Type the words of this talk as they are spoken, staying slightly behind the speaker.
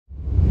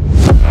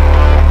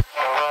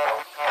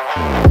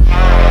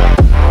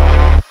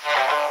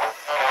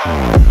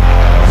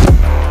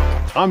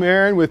I'm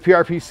Aaron with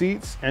PRP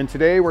Seats, and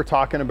today we're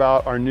talking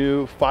about our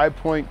new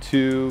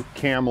 5.2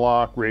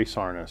 CamLOCK race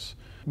harness.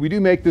 We do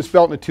make this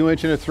belt in a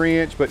 2-inch and a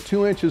 3-inch, but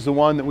 2-inch is the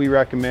one that we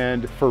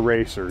recommend for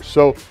racers.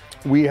 So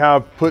we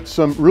have put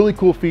some really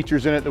cool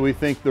features in it that we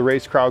think the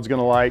race crowd's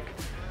gonna like.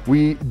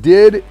 We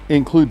did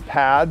include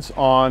pads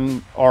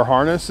on our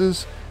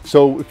harnesses.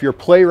 So if you're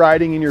play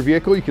riding in your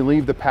vehicle, you can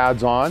leave the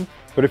pads on.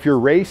 But if you're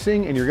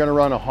racing and you're gonna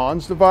run a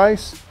Hans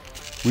device,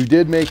 we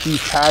did make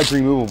these pads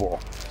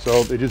removable.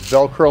 So they just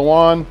Velcro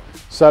on,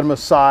 set them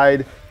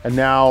aside, and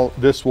now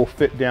this will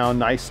fit down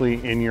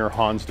nicely in your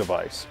Hans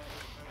device.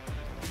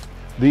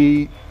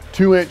 The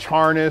 2-inch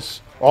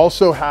harness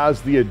also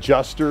has the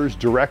adjusters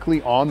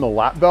directly on the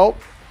lap belt.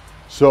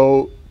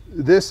 So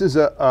this is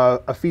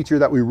a feature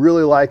that we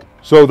really like.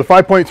 So the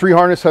 5.3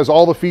 harness has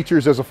all the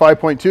features as a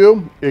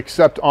 5.2,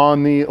 except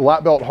on the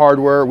lap belt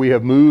hardware, we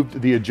have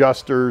moved the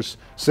adjusters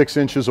 6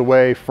 inches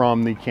away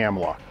from the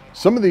CamLOCK.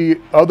 Some of the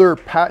other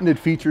patented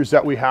features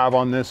that we have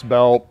on this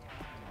belt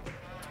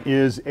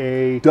is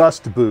a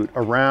dust boot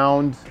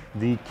around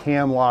the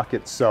CamLOCK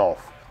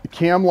itself. The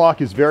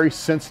CamLOCK is very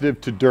sensitive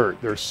to dirt.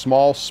 There's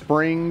small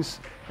springs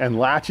and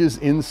latches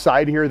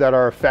inside here that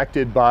are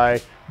affected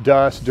by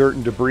dust, dirt,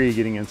 and debris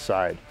getting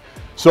inside.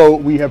 So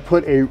we have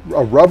put a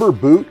rubber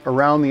boot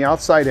around the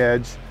outside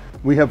edge.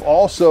 We have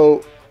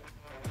also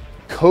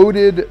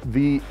coated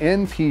the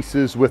end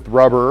pieces with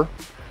rubber,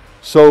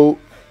 so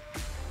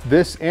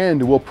this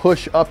end will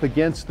push up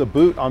against the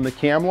boot on the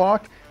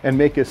CamLOCK and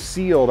make a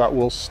seal that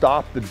will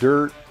stop the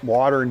dirt,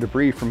 water, and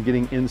debris from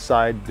getting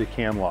inside the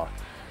CamLOCK.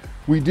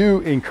 We do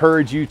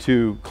encourage you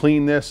to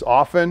clean this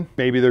often.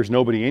 Maybe there's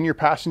nobody in your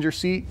passenger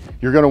seat.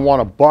 You're gonna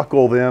wanna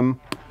buckle them,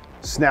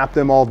 snap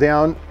them all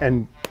down,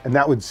 and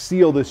that would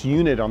seal this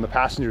unit on the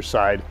passenger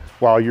side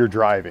while you're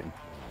driving.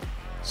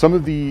 Some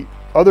of the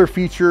other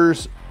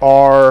features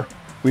are,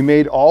 we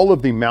made all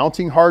of the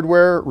mounting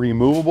hardware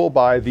removable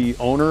by the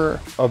owner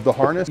of the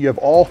harness. You have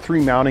all 3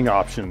 mounting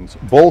options.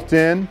 Bolt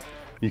in,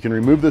 you can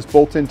remove this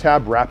bolt-in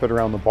tab, wrap it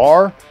around the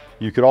bar.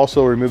 You could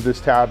also remove this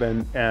tab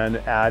and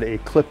add a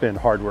clip-in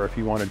hardware if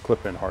you wanted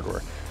clip-in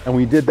hardware. And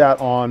we did that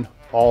on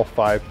all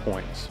 5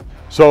 points.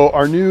 So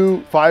our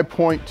new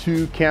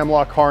 5.2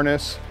 CamLOCK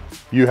harness,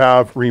 you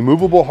have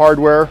removable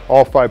hardware,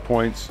 all 5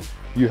 points.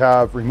 You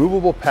have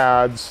removable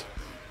pads.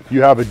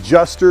 You have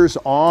adjusters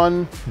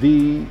on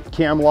the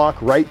CamLOCK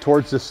right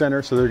towards the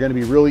center, so they're gonna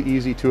be really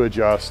easy to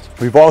adjust.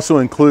 We've also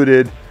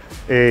included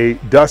a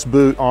dust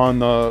boot on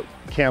the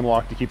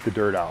CamLOCK to keep the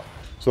dirt out.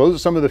 So those are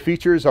some of the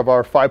features of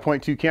our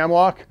 5.2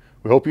 CamLOCK.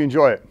 We hope you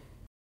enjoy it.